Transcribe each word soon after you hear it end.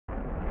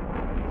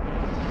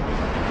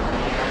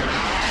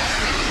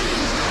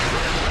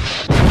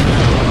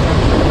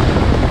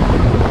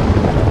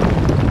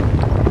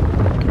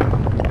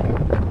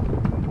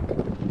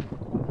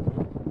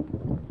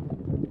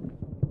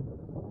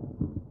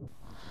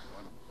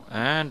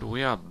And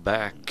we are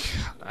back.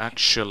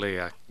 Actually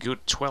a good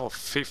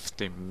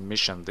 1250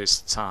 mission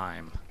this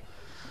time.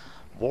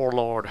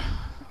 Warlord,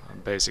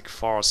 basic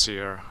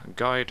Farseer,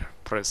 Guide,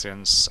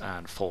 Prescience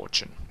and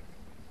Fortune.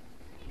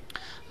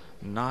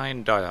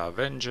 9 Dire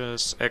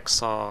Avengers,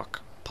 Exarch,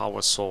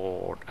 Power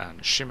Sword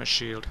and Shimmer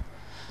Shield.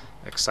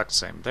 Exact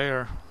same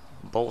there.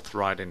 Both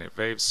riding in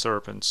Wave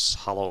Serpents,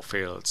 Hollow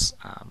Fields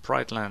and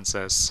Bright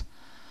Lances.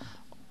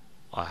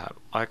 I have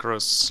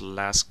Icarus,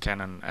 Last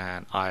Cannon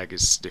and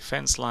Aegis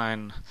Defense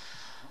Line,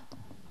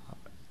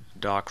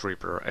 Dark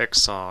Reaper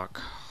Exarch,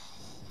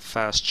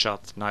 Fast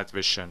Shot, Night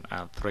Vision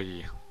and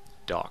 3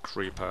 Dark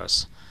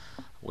Reapers.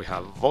 We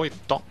have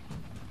Voito.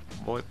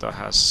 Voito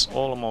has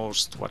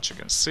almost what you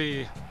can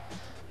see,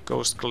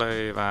 Ghost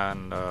Glaive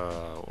and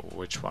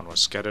which one was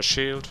Scatter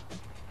Shield,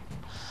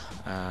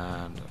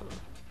 and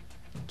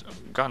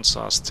guns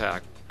are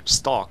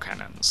Star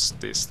Cannons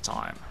this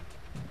time.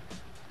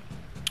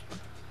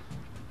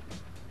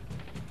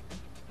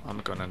 I'm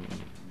gonna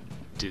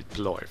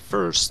deploy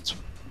first,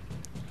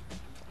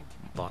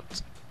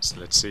 but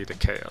let's see the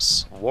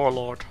chaos.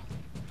 Warlord,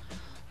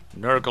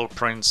 Nurgle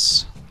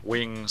Prince,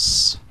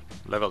 Wings,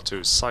 level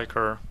 2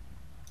 Psyker,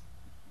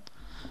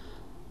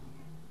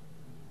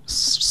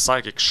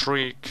 Psychic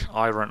Shriek,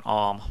 Iron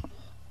Arm,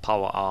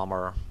 Power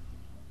Armor,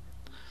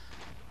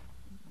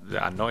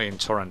 the annoying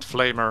Torrent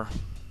Flamer,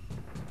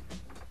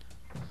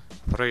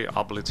 3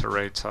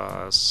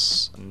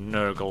 Obliterators,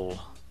 Nurgle,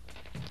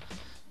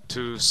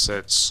 2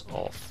 sets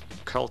of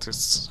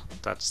cultists,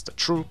 that's the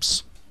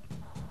troops.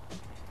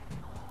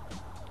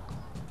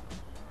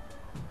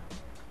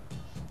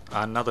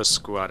 Another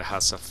squad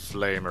has a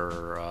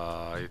flamer,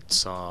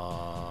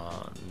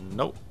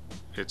 no,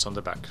 it's on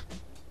the back.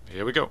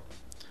 Here we go.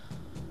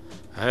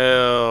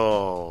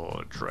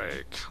 Hell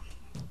Drake.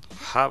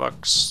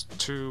 Havocs,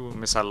 2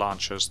 missile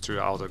launchers, 2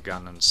 auto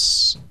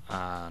cannons,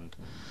 and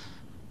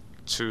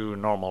 2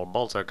 normal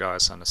bolter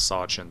guys and a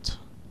sergeant.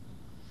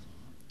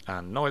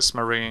 And Noise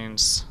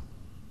Marines,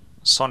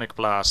 Sonic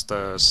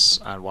Blasters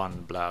and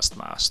 1 Blast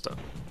Master.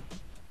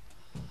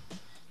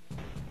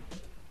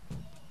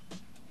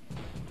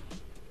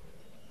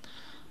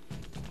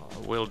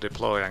 We'll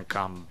deploy and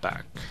come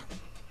back.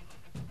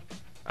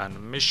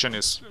 And mission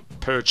is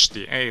Purge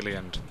the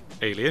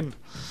alien.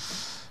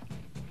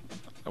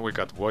 We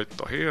got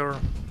Voito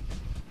here,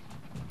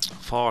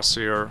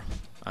 Farseer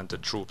and the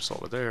troops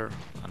over there,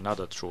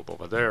 another troop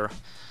over there.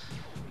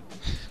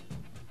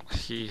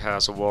 He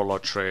has a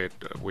Warlord trait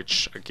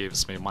which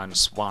gives me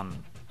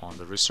 -1 on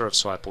the reserve,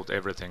 so I put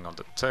everything on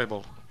the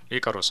table.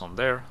 Icarus on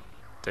there,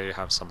 they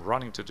have some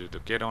running to do to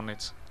get on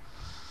it.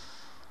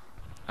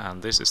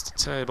 And this is the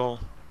table.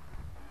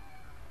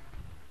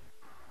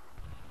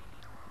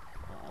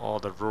 All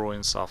the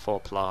ruins are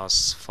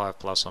 4+,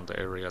 5+ on the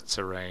area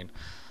terrain.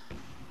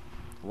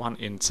 1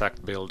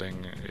 intact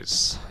building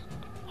is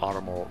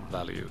armor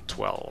value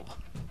 12.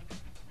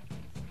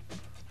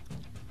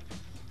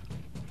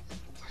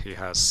 He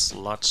has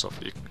lots of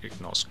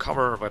Ignos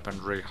cover,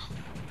 weaponry,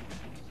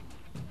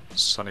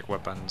 sonic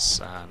weapons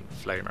and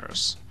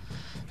flamers.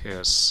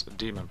 Here's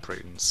Demon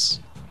Prince,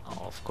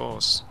 of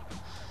course,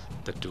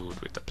 the dude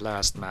with the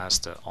Blast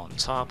Master on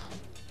top,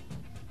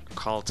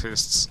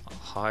 cultists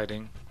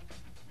hiding,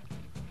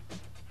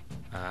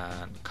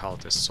 and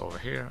cultists over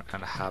here,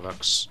 and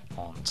Havocs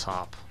on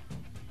top.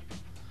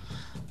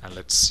 And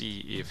let's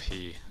see if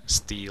he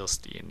steals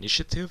the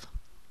initiative.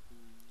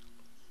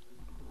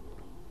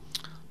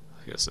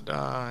 Here's a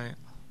die.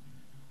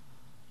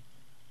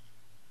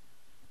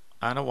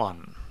 And a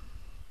 1.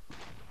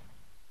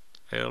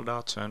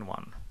 Eldar turn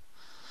 1.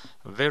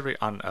 Very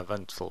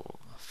uneventful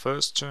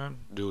first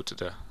turn due to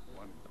the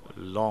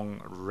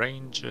long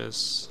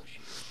ranges,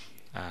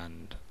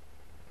 and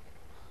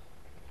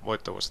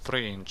Voito was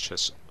 3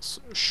 inches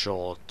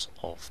short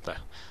of the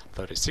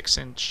 36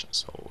 inch,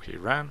 so he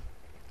ran.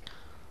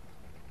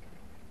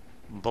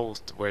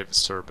 Both wave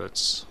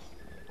serpents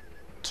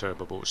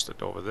turbo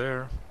boosted over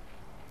there,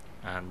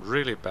 and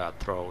really bad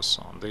throws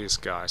on these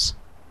guys.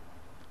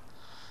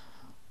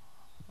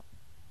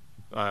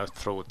 I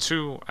threw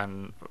 2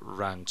 and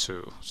ran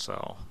 2,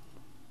 so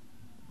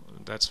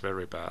that's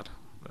very bad.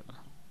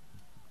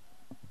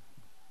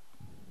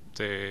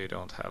 They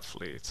don't have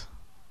fleet.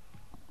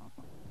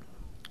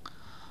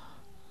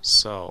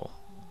 So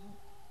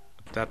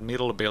that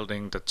middle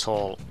building, the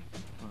tall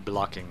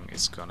blocking,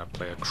 is gonna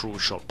play a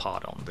crucial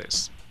part on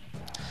this.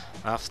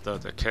 After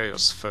the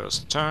Chaos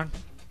first turn,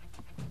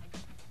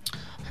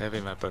 heavy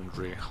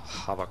weaponry,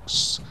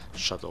 Havocs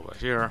shot over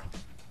here.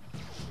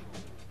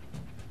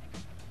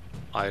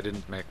 I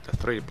didn't make the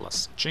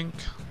 3+ Jink,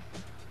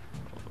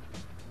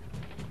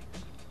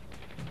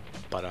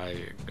 but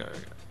I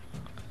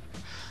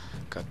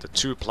got the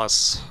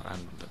 2+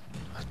 and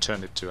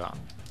turned it to a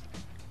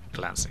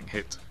glancing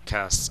hit.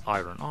 Casts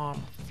Iron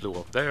Arm, flew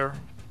up there,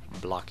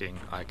 blocking,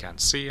 I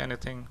can't see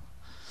anything.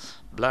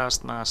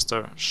 Blast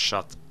Master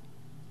shot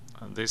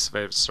this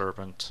Wave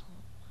Serpent,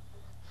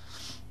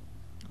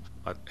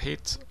 but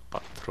hit,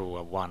 but threw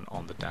a 1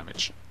 on the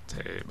damage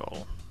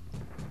table.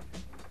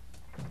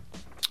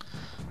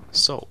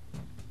 So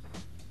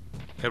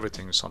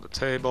everything is on the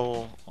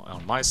table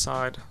on my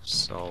side.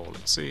 So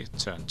let's see,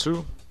 turn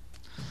 2.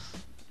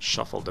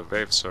 Shuffle the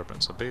wave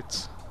serpents a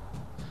bit.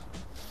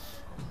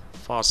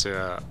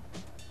 Farsia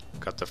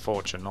got the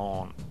fortune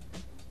on,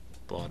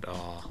 but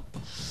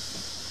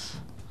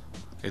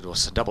it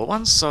was a double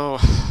one, so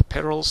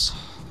perils.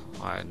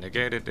 I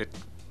negated it,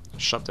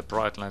 shot the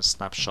bright line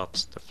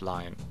snapshot, the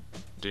flying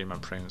demon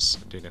prince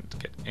didn't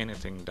get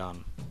anything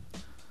done.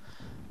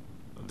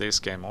 This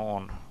came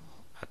on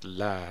at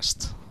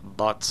last,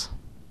 but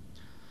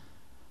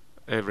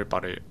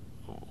everybody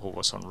who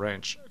was on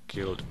range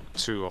killed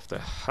 2 of the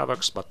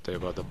havocs, but they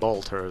were the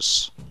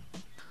bolters,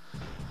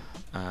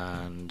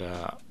 and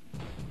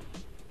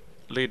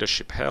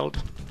leadership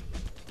held.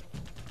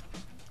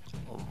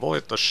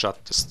 Voito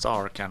shot the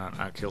star cannon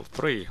and killed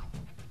 3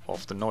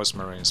 of the noise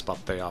marines,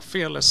 but they are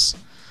fearless,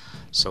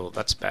 so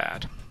that's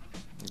bad.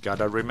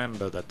 Gotta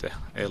remember that the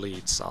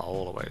elites are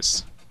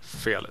always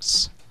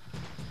fearless.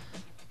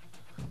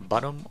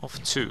 Bottom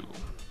of 2.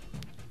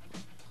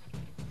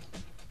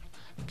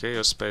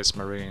 Chaos Space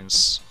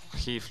Marines,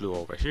 he flew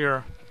over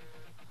here.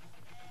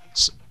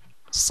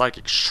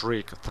 Psychic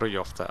Shriek 3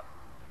 of the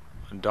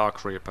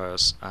Dark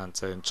Reapers, and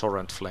then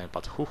Torrent Flame,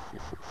 but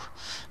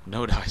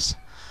no dice.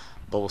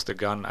 Both the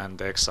gun and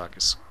the Exarch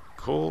is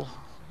cool.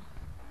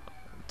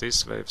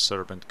 This Wave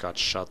Serpent got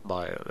shot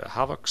by the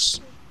Havocs.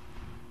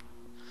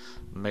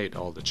 Made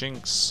all the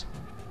jinx.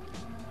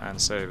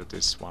 And saved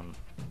this one.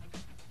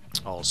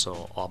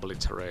 Also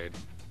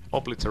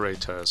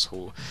obliterators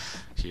who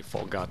he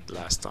forgot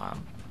last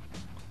time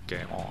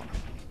came on.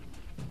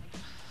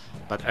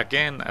 But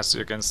again, as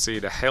you can see,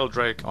 the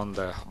Helldrake on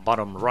the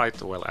bottom right,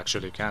 well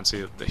actually you can't see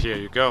it, here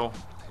you go.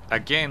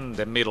 Again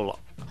the middle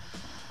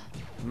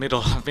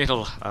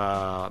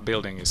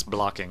building is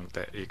blocking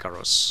the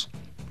Icarus.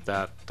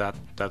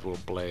 That will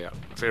play a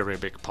very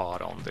big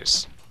part on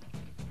this.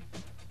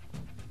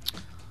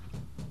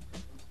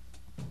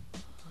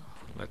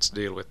 Let's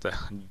deal with the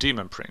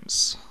Demon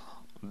Prince.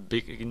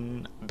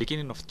 Beginning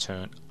of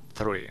turn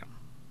 3.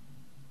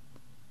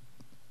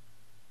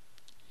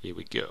 Here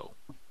we go.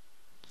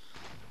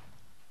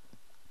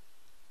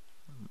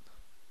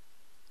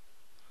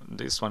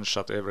 This one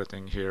shot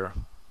everything here.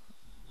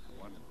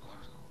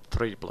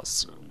 3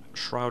 plus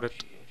shrouded.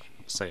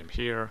 Same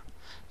here.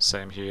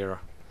 Same here.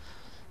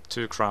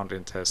 2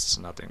 grounding tests,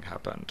 nothing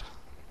happened.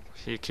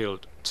 He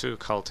killed 2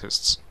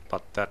 cultists,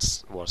 but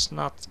that was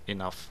not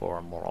enough for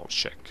a moral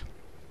check.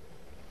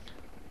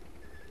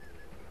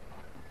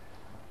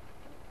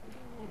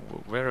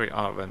 Very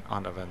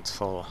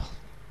uneventful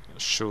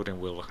shooting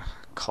will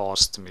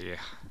cost me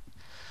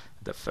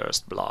the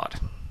first blood.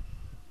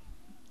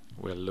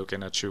 We're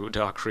looking at you,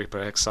 Dark Reaper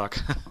Exarch.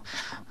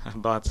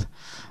 But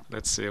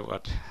let's see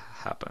what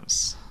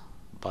happens.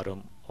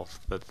 Bottom of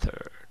the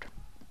 3rd.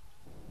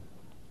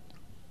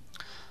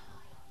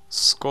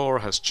 Score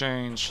has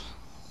changed.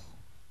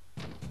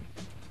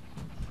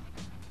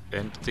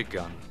 Empty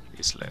gun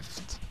is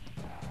left.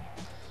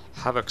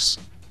 Havocs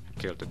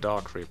killed the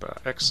Dark Reaper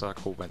Exarch,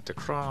 who went to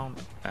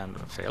ground and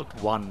failed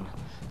 1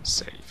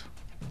 save.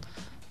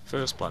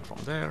 First blood from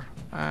there,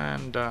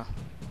 and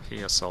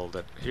he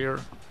assaulted here,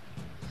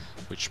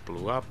 which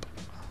blew up,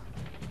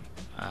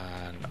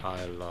 and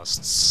I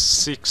lost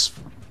 6.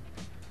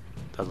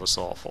 That was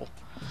awful,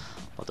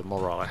 but the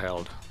morale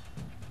held.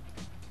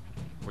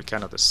 We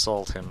cannot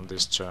assault him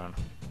this turn.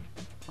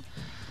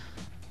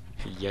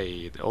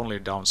 Yay, the only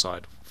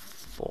downside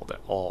for the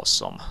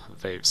awesome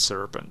Wave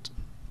Serpent.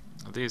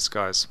 These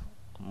guys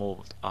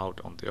moved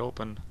out on the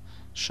open,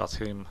 shot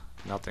him,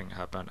 nothing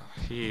happened.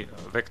 He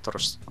vector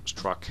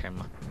struck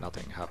him,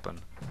 nothing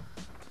happened.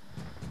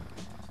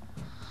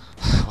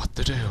 What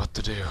to do, what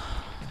to do?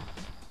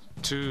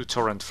 2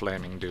 torrent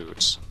flaming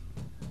dudes.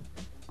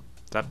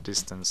 That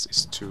distance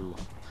is too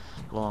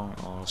long.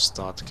 I'll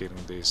start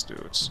killing these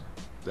dudes.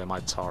 They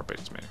might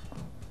target me.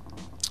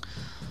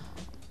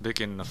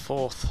 Begin the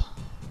 4th.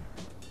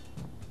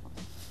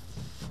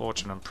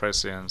 Fortune and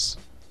Prescience.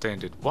 They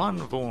did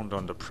 1 wound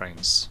on the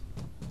prince.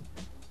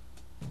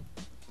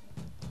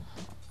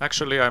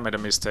 Actually, I made a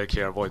mistake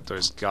here. Voito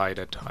is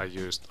guided. I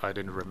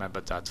didn't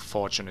remember that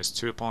Fortune is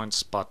 2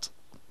 points, but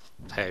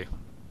hey,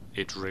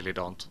 it really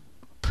don't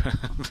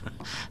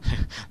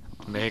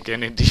make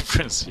any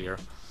difference here.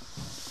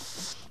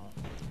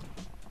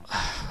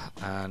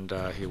 And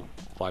he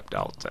wiped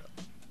out the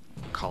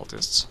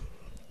cultists.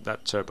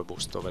 That turbo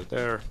boost over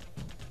there.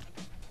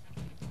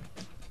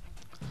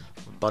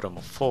 Bottom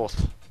of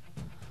 4th.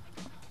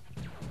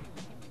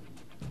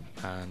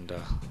 And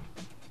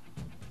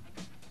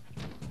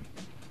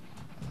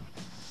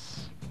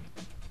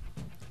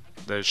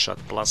they shot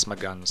plasma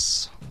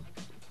guns.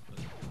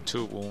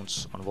 2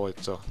 wounds on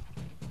Voito.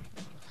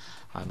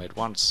 I made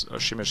 1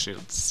 shimmer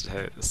shield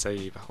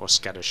save or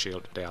scatter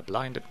shield. They are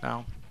blinded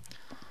now.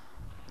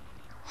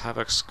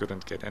 Havocs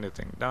couldn't get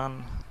anything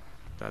done.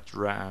 That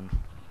ran.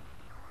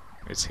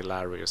 It's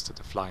hilarious that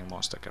the flying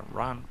monster can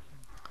run.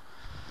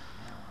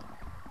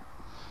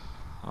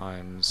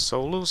 I'm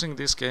so losing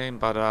this game,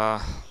 but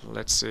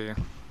let's see.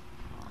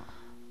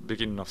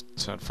 beginning of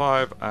turn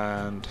 5,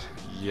 and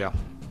yeah,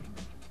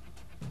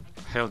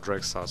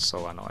 Helldrakes are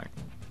so annoying.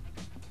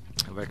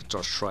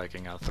 Vector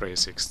striking and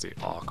 360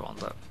 arc on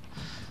the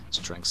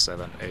strength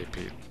 7 AP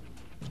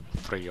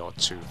 3 or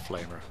 2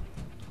 flamer.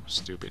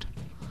 Stupid.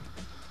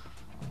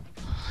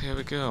 Here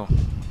we go.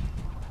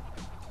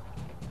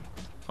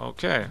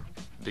 Okay,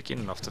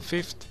 beginning of the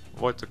 5th,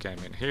 Voito came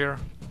in here,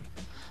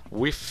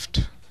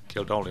 whiffed,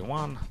 killed only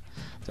one.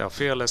 They are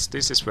fearless.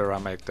 This is where I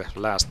make the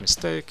last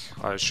mistake.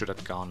 I should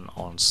have gone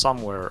on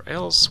somewhere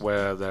else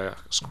where the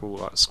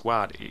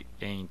squad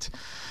ain't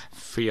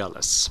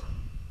fearless.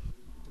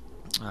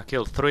 I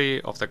killed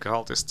 3 of the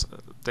cultists.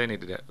 They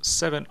needed a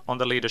 7 on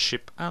the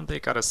leadership and they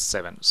got a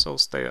 7, so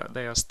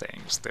they are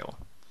staying still.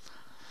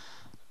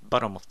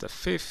 Bottom of the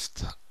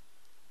 5th,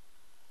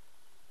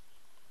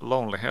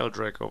 lonely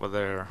Helldrake over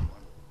there.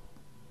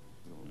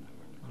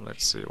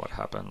 Let's see what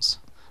happens.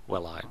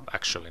 Well, I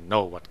actually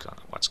know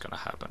what's gonna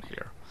happen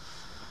here.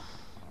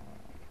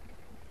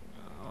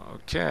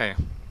 Okay.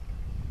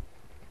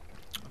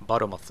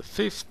 Bottom of the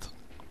 5th,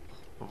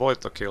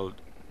 Voito killed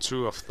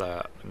 2 of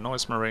the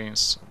Noise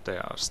Marines. They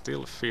are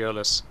still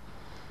fearless.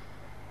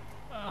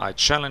 I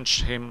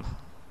challenged him,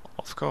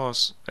 of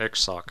course.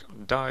 Exarch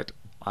died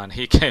and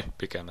he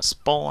became a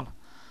spawn.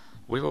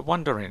 We were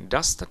wondering,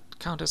 does that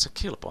count as a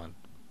kill point?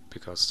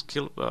 Because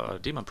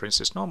Demon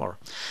Prince is no more.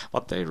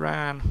 But they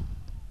ran,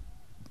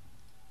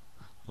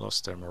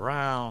 lost their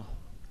morale,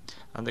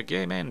 and the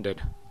game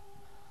ended.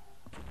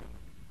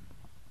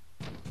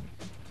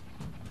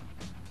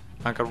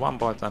 I got 1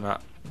 point and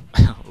a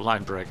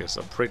line break is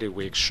a pretty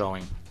weak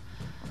showing.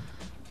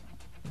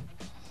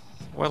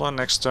 Well, on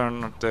next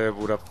turn they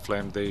would have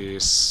flamed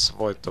these,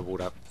 Voito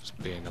would have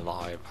been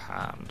alive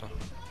hand.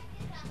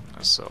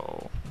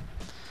 So...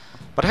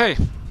 But hey!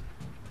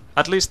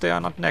 At least they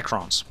are not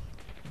Necrons.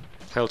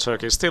 Hell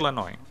Turkey is still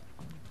annoying.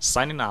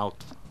 Signing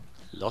out,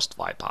 Lost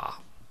Viper.